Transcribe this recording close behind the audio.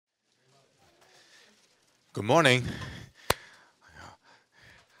Good morning.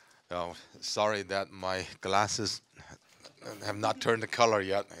 Sorry that my glasses have not turned the color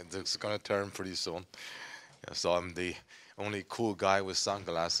yet. It's going to turn pretty soon. Yeah, so I'm the only cool guy with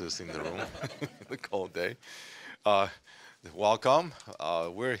sunglasses in the room the cold day. Uh, Welcome.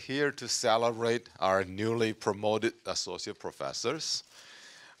 We're here to celebrate our newly promoted associate professors,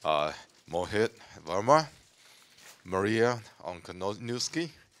 uh, Mohit Verma, Maria Onkonowski.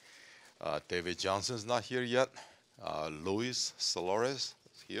 David Johnson's not here yet. Luis Solores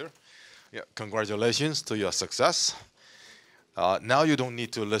is here. Yeah, congratulations to your success. Now you don't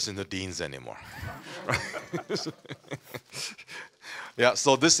need to listen to deans anymore. Yeah,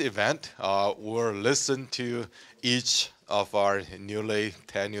 so this event will listen to each of our newly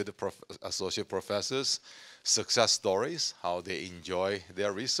tenured associate professors' success stories, how they enjoy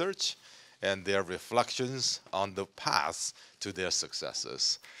their research, and their reflections on the path to their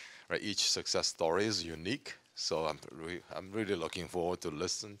successes. Right, each success story is unique, so I'm really looking forward to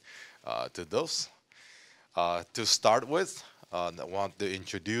listen to those. To start with, I want to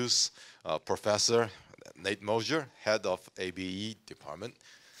introduce Professor Nate Mosier, head of ABE department,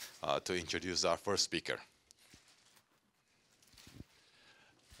 to introduce our first speaker.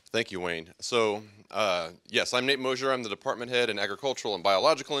 Thank you, Wayne. So, yes, I'm Nate Mosier. I'm the department head in agricultural and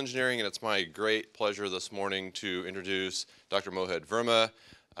biological engineering, and it's my great pleasure this morning to introduce Dr. Mohit Verma,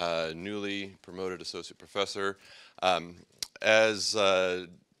 newly promoted associate professor. As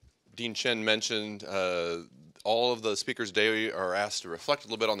Dean Chen mentioned, all of the speakers today are asked to reflect a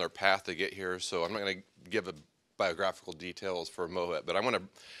little bit on their path to get here, so I'm not going to give a biographical details for Mohit, but I want to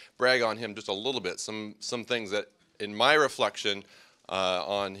brag on him just a little bit, some things that, in my reflection,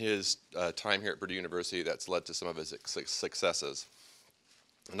 on his time here at Purdue University that's led to some of his successes.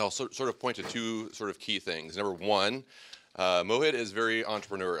 And I'll sort of point to two sort of key things. Number one, Mohit is very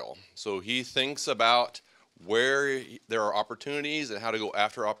entrepreneurial. So he thinks about where there are opportunities and how to go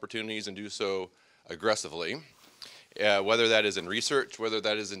after opportunities and do so aggressively. Whether that is in research, whether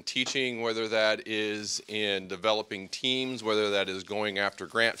that is in teaching, whether that is in developing teams, whether that is going after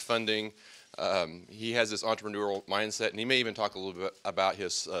grant funding. He has this entrepreneurial mindset, and he may even talk a little bit about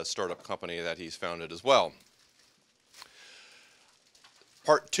his startup company that he's founded as well.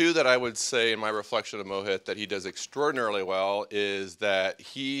 Part two that I would say in my reflection of Mohit that he does extraordinarily well is that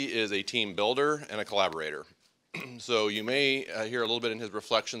he is a team builder and a collaborator. So you may hear a little bit in his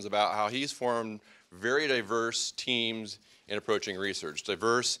reflections about how he's formed very diverse teams in approaching research.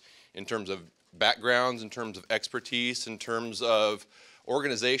 Diverse in terms of backgrounds, in terms of expertise, in terms of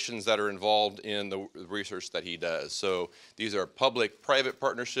organizations that are involved in the research that he does. So these are public-private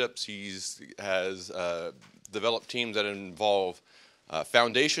partnerships. He has developed teams that involve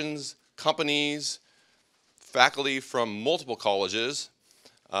foundations, companies, faculty from multiple colleges,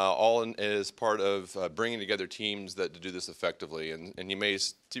 all as part of bringing together teams that to do this effectively. And he may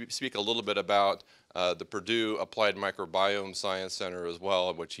speak a little bit about the Purdue Applied Microbiome Science Center as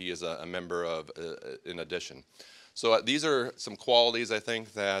well, which he is a member of in addition. So these are some qualities I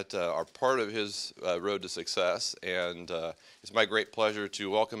think that are part of his road to success, and it's my great pleasure to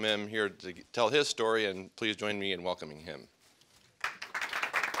welcome him here to tell his story, and please join me in welcoming him.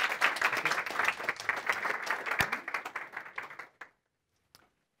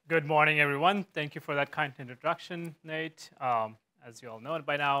 Good morning, everyone. Thank you for that kind introduction, Nate. As you all know it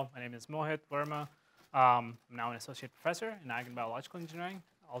by now, my name is Mohit Verma. I'm now an associate professor in ag and biological engineering.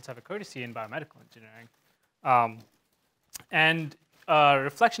 I also have a courtesy in biomedical engineering. And a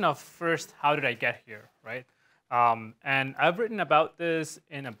reflection of first, how did I get here, right? And I've written about this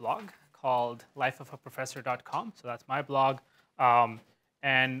in a blog called lifeofaprofessor.com. So that's my blog.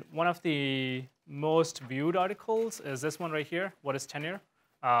 And one of the most viewed articles is this one right here, What is Tenure?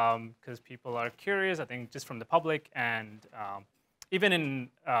 Because people are curious, I think, just from the public, and even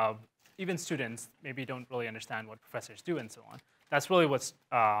students maybe don't really understand what professors do and so on. That's really what's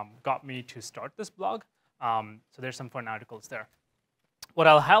got me to start this blog. So there's some fun articles there. What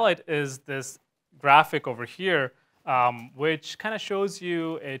I'll highlight is this graphic over here, which kind of shows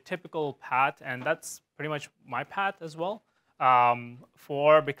you a typical path, and that's pretty much my path as well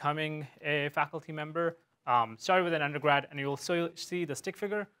for becoming a faculty member. Started with an undergrad, and you'll see the stick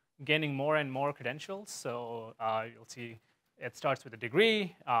figure gaining more and more credentials. So you'll see it starts with a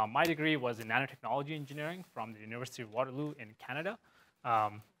degree. My degree was in nanotechnology engineering from the University of Waterloo in Canada.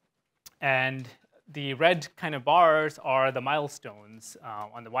 And the red kind of bars are the milestones.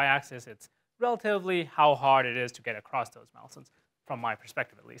 On the y-axis, it's relatively how hard it is to get across those milestones, from my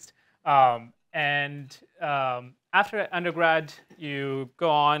perspective at least. After undergrad, you go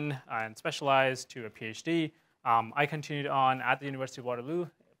on and specialize to a PhD. I continued on at the University of Waterloo,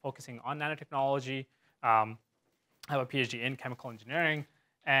 focusing on nanotechnology. I have a PhD in chemical engineering,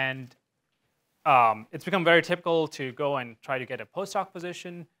 and it's become very typical to go and try to get a postdoc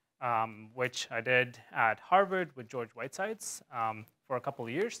position, which I did at Harvard with George Whitesides for a couple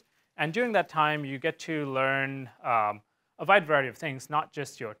of years. And during that time, you get to learn a wide variety of things, not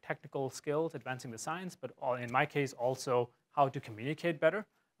just your technical skills advancing the science, but in my case also how to communicate better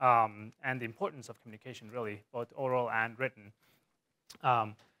and the importance of communication, really, both oral and written.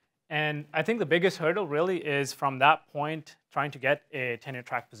 And I think the biggest hurdle really is from that point trying to get a tenure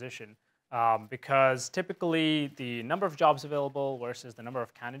track position. Because typically the number of jobs available versus the number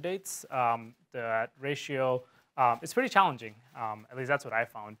of candidates, that ratio is pretty challenging. At least that's what I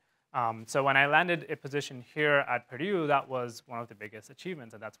found. So when I landed a position here at Purdue, that was one of the biggest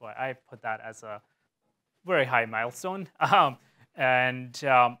achievements, and that's why I put that as a very high milestone.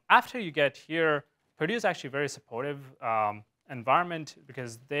 After you get here, Purdue is actually a very supportive environment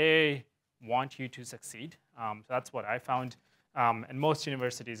because they want you to succeed. So that's what I found. And most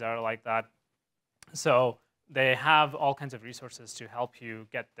universities are like that. So they have all kinds of resources to help you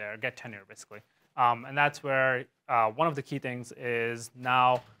get there, get tenure, basically. And that's where one of the key things is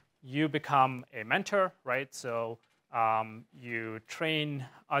now you become a mentor, right? So you train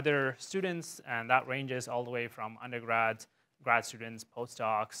other students, and that ranges all the way from undergrads, grad students,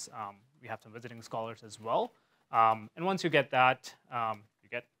 postdocs. We have some visiting scholars as well. And once you get that, you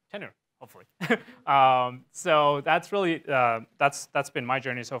get tenure, hopefully. So that's really, that's been my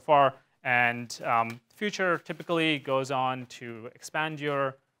journey so far. And future typically goes on to expand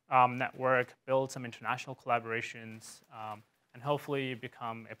your network, build some international collaborations, and hopefully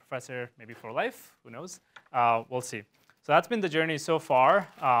become a professor, maybe for life, who knows? We'll see. So that's been the journey so far.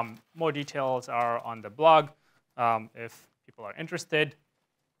 More details are on the blog if people are interested.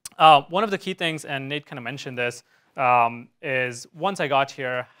 One of the key things, and Nate kind of mentioned this, is once I got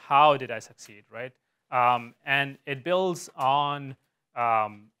here, how did I succeed, right? And it builds on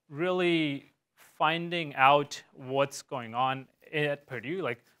really finding out what's going on at Purdue.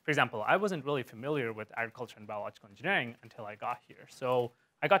 Like, for example, I wasn't really familiar with agriculture and biological engineering until I got here. So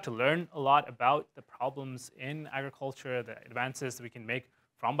I got to learn a lot about the problems in agriculture, the advances that we can make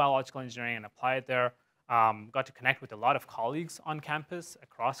from biological engineering and apply it there. Got to connect with a lot of colleagues on campus,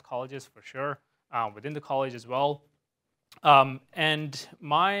 across colleges for sure, within the college as well. And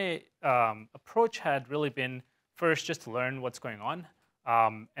my approach had really been first just to learn what's going on.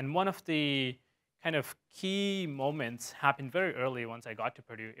 And one of the kind of key moments happened very early once I got to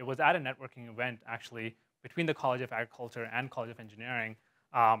Purdue. It was at a networking event, actually, between the College of Agriculture and College of Engineering.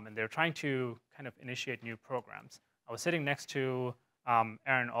 And they were trying to kind of initiate new programs. I was sitting next to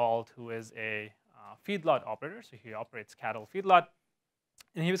Aaron Auld, who is a feedlot operator. So he operates cattle feedlot.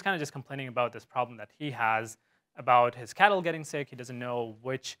 And he was kind of just complaining about this problem that he has about his cattle getting sick. He doesn't know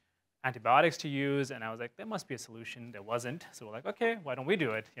which antibiotics to use, and I was like, there must be a solution. There wasn't, so we're like, okay, why don't we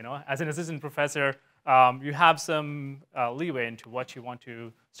do it? You know, as an assistant professor, you have some leeway into what you want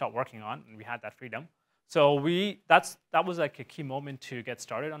to start working on, and we had that freedom. So that was like a key moment to get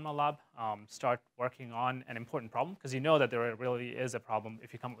started on my lab, start working on an important problem, because you know that there really is a problem.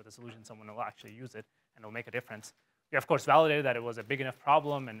 If you come up with a solution, someone will actually use it, and it'll make a difference. We, of course, validated that it was a big enough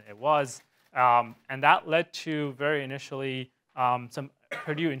problem, and it was. And that led to very initially some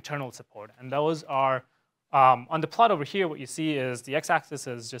Purdue internal support. And those are, on the plot over here, what you see is the x-axis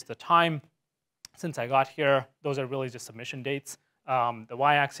is just the time since I got here. Those are really just submission dates. The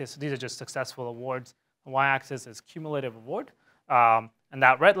y-axis, these are just successful awards. The y-axis is cumulative award. And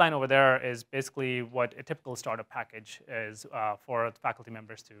that red line over there is basically what a typical startup package is for faculty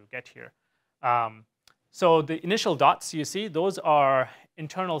members to get here. So the initial dots you see, those are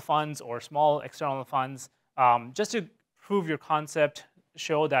internal funds or small external funds, just to prove your concept,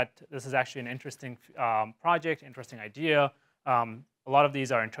 show that this is actually an interesting project, interesting idea. A lot of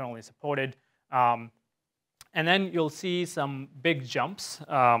these are internally supported. And then you'll see some big jumps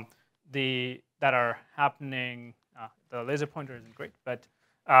that are happening. The laser pointer isn't great, but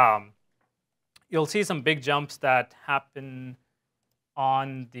you'll see some big jumps that happen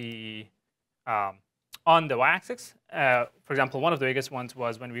on the y-axis. For example, one of the biggest ones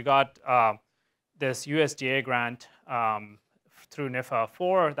was when we got this USDA grant through NIFA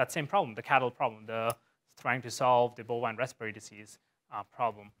for that same problem, the cattle problem, the trying to solve the bovine respiratory disease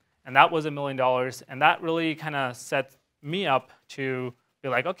problem. And that was $1 million. And that really kind of set me up to be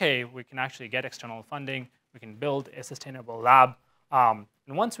like, OK, we can actually get external funding. We can build a sustainable lab. And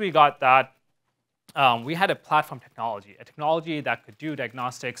once we got that, we had a platform technology, a technology that could do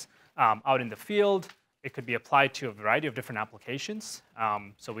diagnostics out in the field. It could be applied to a variety of different applications.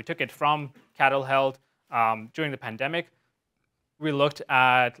 So we took it from cattle health during the pandemic. we looked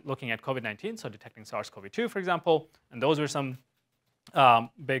at looking at COVID-19, so detecting SARS-CoV-2, for example, and those were some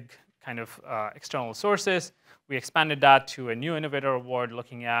big kind of external sources. We expanded that to a new innovator award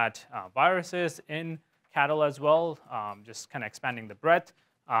looking at viruses in cattle as well, just kind of expanding the breadth,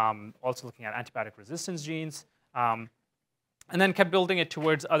 also looking at antibiotic resistance genes, and then kept building it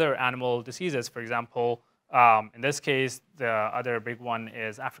towards other animal diseases. For example, in this case, the other big one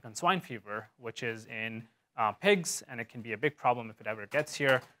is African swine fever, which is in pigs, and it can be a big problem if it ever gets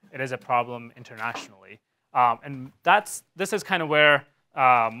here. It is a problem internationally. And this is kind of where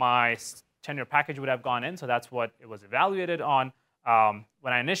my tenure package would have gone in, so that's what it was evaluated on.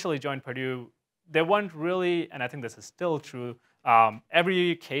 When I initially joined Purdue, there weren't really, and I think this is still true,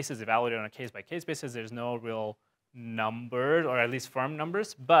 every case is evaluated on a case-by-case basis. There's no real numbers, or at least firm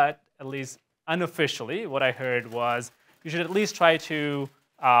numbers, but at least unofficially, what I heard was you should at least try to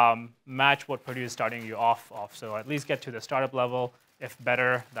match what Purdue is starting you off of. So at least get to the startup level. If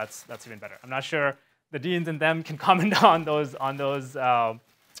better, that's even better. I'm not sure the deans and them can comment on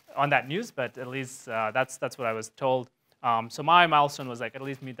that news, but at least that's what I was told. So my milestone was like at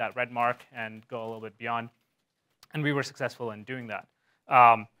least meet that red mark and go a little bit beyond, and we were successful in doing that.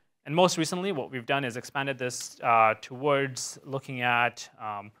 And most recently, what we've done is expanded this towards looking at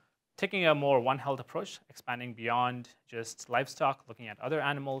taking a more One Health approach, expanding beyond just livestock, looking at other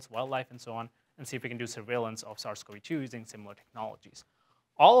animals, wildlife, and so on, and see if we can do surveillance of SARS-CoV-2 using similar technologies.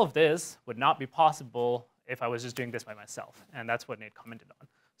 All of this would not be possible if I was just doing this by myself, and that's what Nate commented on.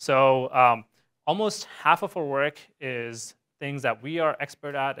 So almost half of our work is things that we are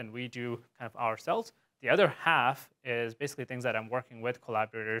expert at and we do kind of ourselves. The other half is basically things that I'm working with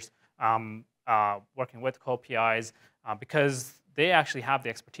collaborators, working with co-PIs, because they actually have the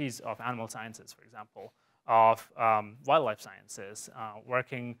expertise of animal sciences, for example, of wildlife sciences,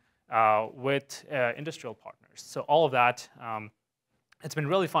 working with industrial partners. So all of that, it's been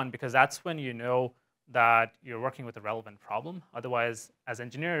really fun because that's when you know that you're working with a relevant problem. Otherwise, as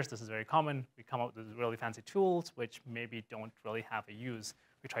engineers, this is very common. We come up with really fancy tools which maybe don't really have a use.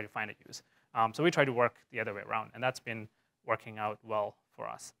 We try to find a use. So we try to work the other way around, and that's been working out well for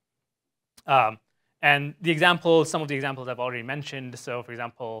us. And the examples, some of the examples I've already mentioned. So for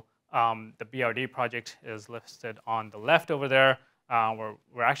example, the BRD project is listed on the left over there.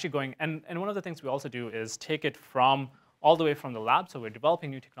 We're actually going, and one of the things we also do is take it from all the way from the lab. So we're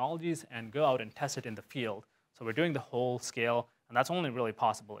developing new technologies and go out and test it in the field. So we're doing the whole scale, and that's only really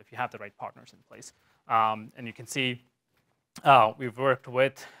possible if you have the right partners in place. And you can see we've worked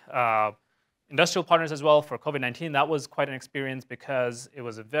with industrial partners as well for COVID-19. That was quite an experience because it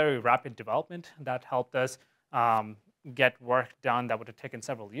was a very rapid development that helped us get work done that would have taken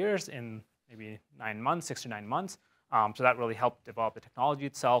several years in maybe 9 months, 6 to 9 months. So that really helped develop the technology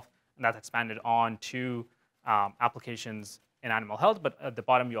itself, and that's expanded on to applications in animal health. But at the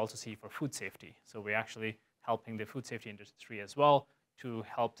bottom, you also see for food safety. So we're actually helping the food safety industry as well to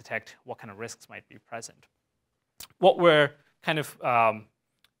help detect what kind of risks might be present. What we're kind of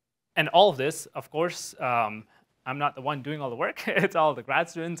and all of this, of course, I'm not the one doing all the work. It's all the grad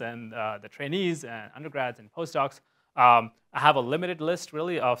students and the trainees and undergrads and postdocs. I have a limited list,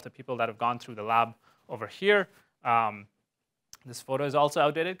 really, of the people that have gone through the lab over here. This photo is also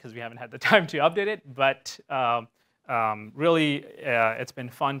outdated because we haven't had the time to update it. But really, it's been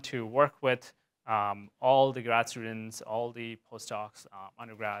fun to work with all the grad students, all the postdocs,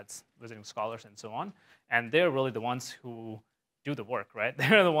 undergrads, visiting scholars, and so on. And they're really the ones who do the work, right?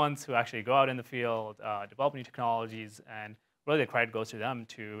 They're the ones who actually go out in the field, develop new technologies, and really the credit goes to them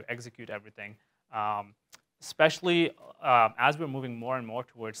to execute everything. Especially as we're moving more and more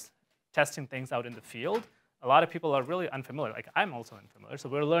towards testing things out in the field, a lot of people are really unfamiliar. Like, I'm also unfamiliar, so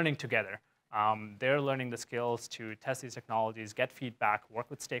we're learning together. They're learning the skills to test these technologies, get feedback, work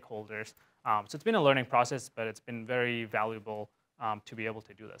with stakeholders. So it's been a learning process, but it's been very valuable to be able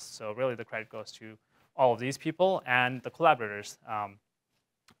to do this. So really the credit goes to all of these people and the collaborators,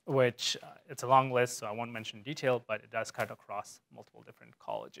 which it's a long list, so I won't mention in detail, but it does cut across multiple different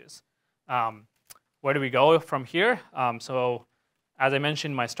colleges. Where do we go from here? So as I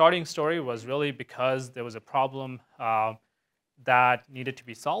mentioned, my starting story was really because there was a problem that needed to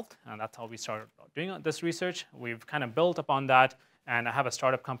be solved, and that's how we started doing this research. We've kind of built upon that, and I have a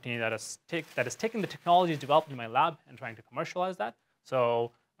startup company that is taking the technologies developed in my lab and trying to commercialize that.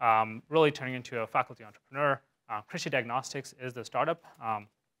 So really turning into a faculty entrepreneur. Christie Diagnostics is the startup.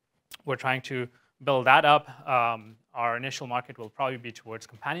 We're trying to build that up. Our initial market will probably be towards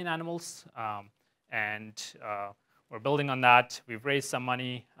companion animals, and we're building on that. We've raised some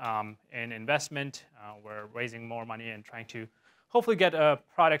money in investment. We're raising more money and trying to hopefully get a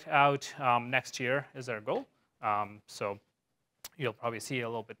product out next year is our goal. So You'll probably see a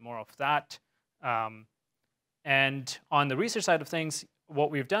little bit more of that. And on the research side of things, what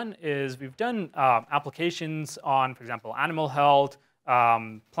we've done is we've done applications on, for example, animal health,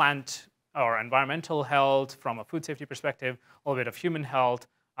 plant or environmental health from a food safety perspective, a little bit of human health,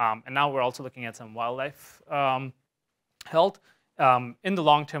 and now we're also looking at some wildlife health. In the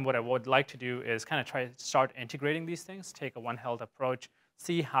long term, what I would like to do is kind of try to start integrating these things, take a One Health approach,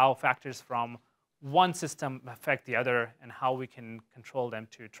 see how factors from one system affect the other, and how we can control them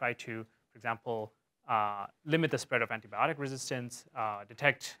to try to, for example, limit the spread of antibiotic resistance,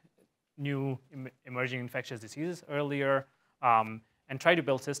 detect new emerging infectious diseases earlier, and try to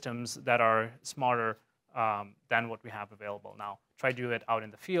build systems that are smarter than what we have available now. Try to do it out in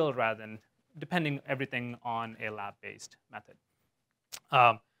the field rather than depending everything on a lab-based method.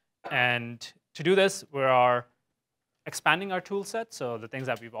 And to do this, we are expanding our tool set. So the things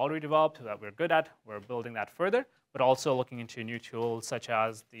that we've already developed that we're good at, we're building that further, but also looking into new tools such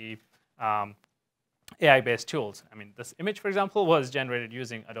as the AI-based tools. I mean, this image, for example, was generated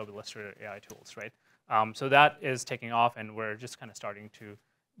using Adobe Illustrator AI tools, right? So that is taking off, and we're just kind of starting to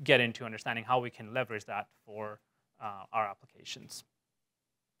get into understanding how we can leverage that for our applications.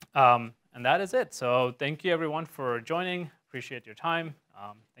 And that is it. So thank you, everyone, for joining. Appreciate your time.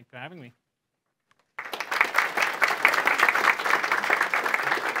 Thank you for having me.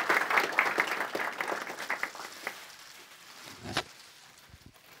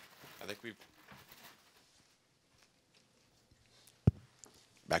 I think we've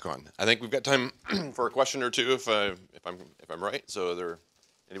back on. I think we've got time for a question or two, if I'm right. So, are there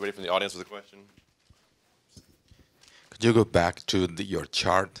anybody from the audience with a question? Could you go back to your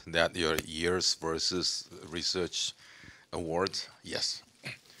chart, that your years versus research awards? Yes.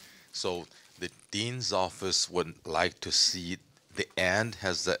 So the dean's office would like to see the end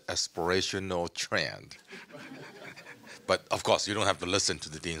has the aspirational trend. But of course, you don't have to listen to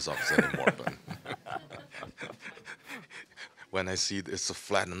the dean's office anymore. But when I see it's a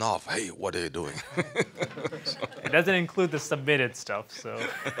flatten off, hey, what are you doing? It doesn't include the submitted stuff, so.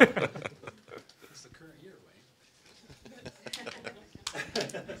 It's the current year,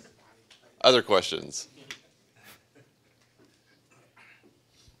 Wayne. Other questions?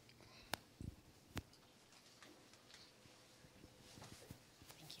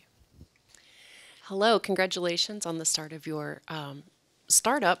 Hello, congratulations on the start of your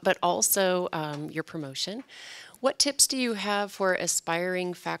startup, but also your promotion. What tips do you have for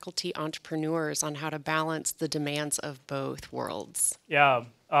aspiring faculty entrepreneurs on how to balance the demands of both worlds? Yeah,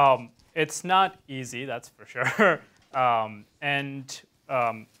 it's not easy, that's for sure.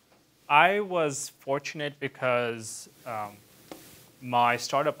 I was fortunate because my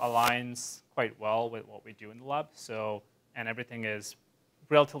startup aligns quite well with what we do in the lab. So, and everything is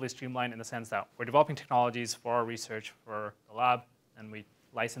relatively streamlined in the sense that we're developing technologies for our research for the lab, and we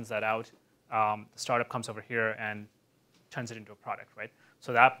license that out. The startup comes over here and turns it into a product, right?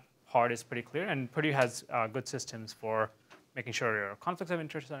 So that part is pretty clear, and Purdue has good systems for making sure your conflicts of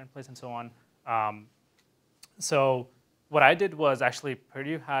interest are in place and so on. So what I did was actually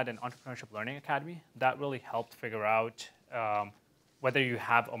Purdue had an entrepreneurship learning academy that really helped figure out whether you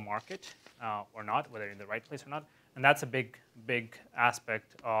have a market or not, whether you're in the right place or not. And that's a big, big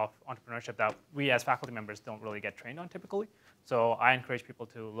aspect of entrepreneurship that we as faculty members don't really get trained on typically. So I encourage people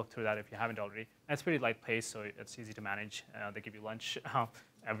to look through that if you haven't already. And it's pretty light paced, so it's easy to manage. They give you lunch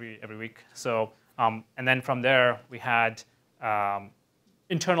every week. So and then from there we had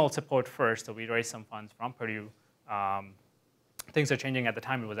internal support first. So we raised some funds from Purdue. Things are changing. At the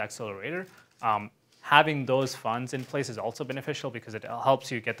time it was Accelerator. Having those funds in place is also beneficial because it helps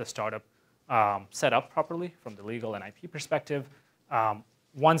you get the startup set up properly from the legal and IP perspective.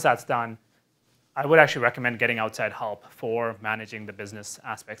 Once that's done, I would actually recommend getting outside help for managing the business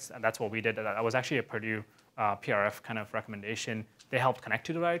aspects, and that's what we did. That was actually a Purdue PRF kind of recommendation. They helped connect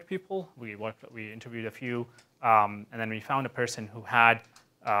to the right people. We interviewed a few, and then we found a person who had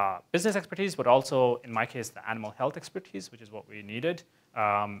business expertise, but also, in my case, the animal health expertise, which is what we needed,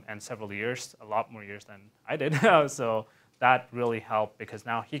 and several years, a lot more years than I did. So that really helped because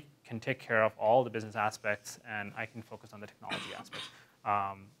now he can take care of all the business aspects, and I can focus on the technology aspects.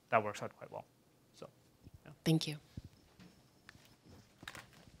 That works out quite well. So, yeah. Thank you.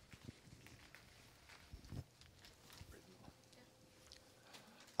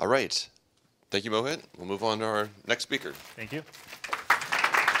 All right. Thank you, Mohit. We'll move on to our next speaker. Thank you.